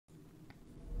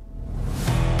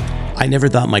I never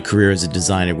thought my career as a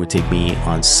designer would take me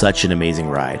on such an amazing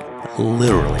ride.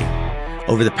 Literally.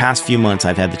 Over the past few months,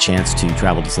 I've had the chance to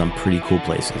travel to some pretty cool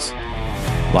places.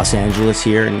 Los Angeles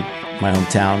here in my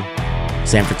hometown,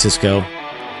 San Francisco,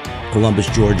 Columbus,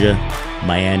 Georgia,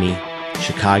 Miami,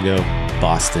 Chicago,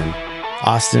 Boston,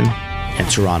 Austin, and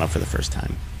Toronto for the first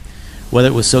time. Whether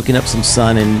it was soaking up some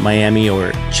sun in Miami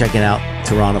or checking out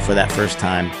Toronto for that first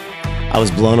time, I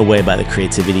was blown away by the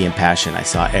creativity and passion I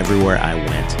saw everywhere I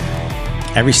went.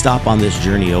 Every stop on this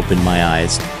journey opened my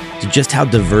eyes to just how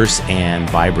diverse and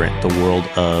vibrant the world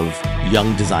of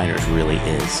young designers really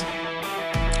is.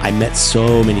 I met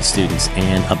so many students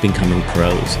and up-and-coming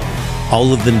pros,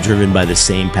 all of them driven by the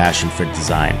same passion for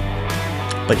design.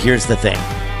 But here's the thing,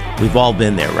 we've all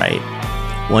been there, right?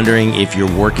 Wondering if your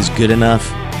work is good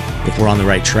enough, if we're on the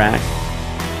right track.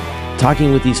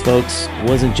 Talking with these folks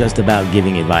wasn't just about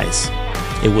giving advice.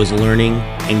 It was learning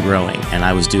and growing, and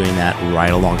I was doing that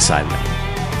right alongside them.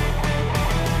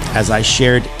 As I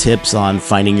shared tips on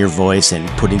finding your voice and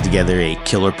putting together a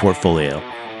killer portfolio,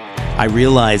 I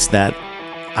realized that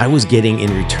I was getting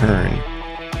in return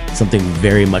something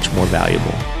very much more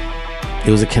valuable.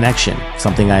 It was a connection,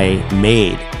 something I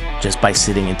made just by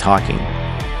sitting and talking.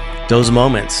 Those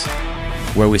moments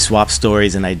where we swapped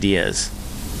stories and ideas,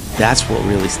 that's what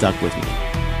really stuck with me.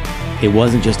 It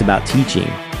wasn't just about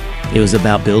teaching, it was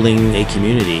about building a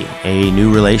community, a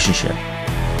new relationship.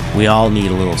 We all need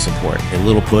a little support, a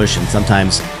little push, and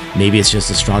sometimes maybe it's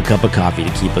just a strong cup of coffee to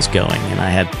keep us going, and I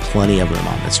had plenty of them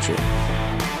on this trip.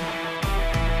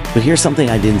 But here's something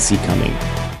I didn't see coming: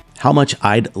 how much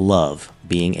I'd love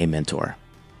being a mentor.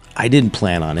 I didn't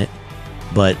plan on it,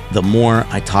 but the more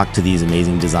I talked to these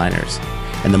amazing designers,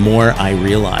 and the more I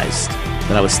realized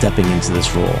that I was stepping into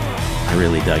this role, I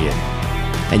really dug it.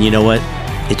 And you know what?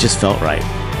 It just felt right.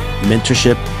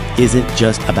 Mentorship isn't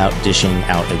just about dishing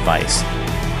out advice.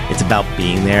 It's about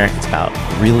being there. It's about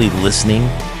really listening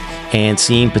and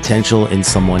seeing potential in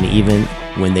someone even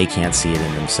when they can't see it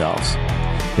in themselves.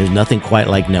 There's nothing quite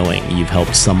like knowing you've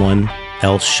helped someone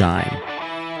else shine.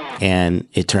 And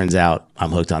it turns out I'm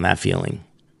hooked on that feeling.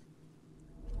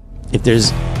 If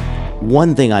there's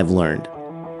one thing I've learned,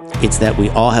 it's that we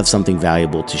all have something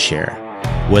valuable to share.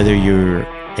 Whether you're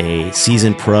a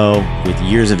seasoned pro with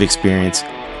years of experience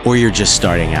or you're just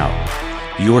starting out,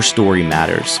 your story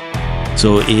matters.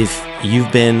 So if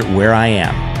you've been where I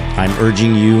am, I'm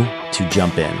urging you to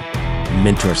jump in,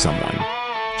 mentor someone,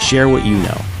 share what you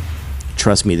know.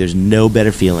 Trust me, there's no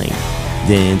better feeling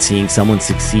than seeing someone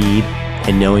succeed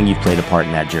and knowing you've played a part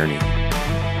in that journey.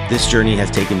 This journey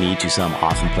has taken me to some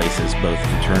awesome places, both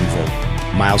in terms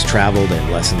of miles traveled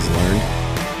and lessons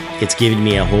learned. It's given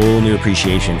me a whole new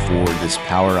appreciation for this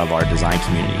power of our design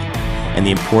community and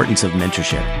the importance of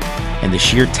mentorship and the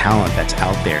sheer talent that's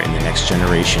out there in the next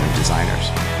generation of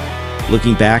designers.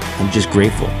 Looking back, I'm just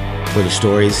grateful for the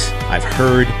stories I've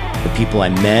heard, the people I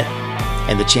met,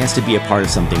 and the chance to be a part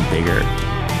of something bigger.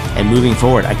 And moving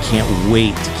forward, I can't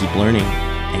wait to keep learning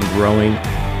and growing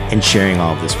and sharing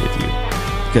all of this with you.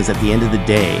 Because at the end of the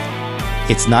day,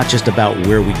 it's not just about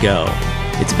where we go,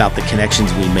 it's about the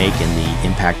connections we make and the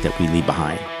impact that we leave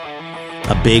behind.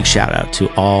 A big shout out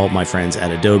to all my friends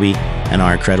at Adobe and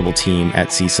our incredible team at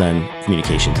CSUN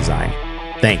Communication Design.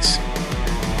 Thanks.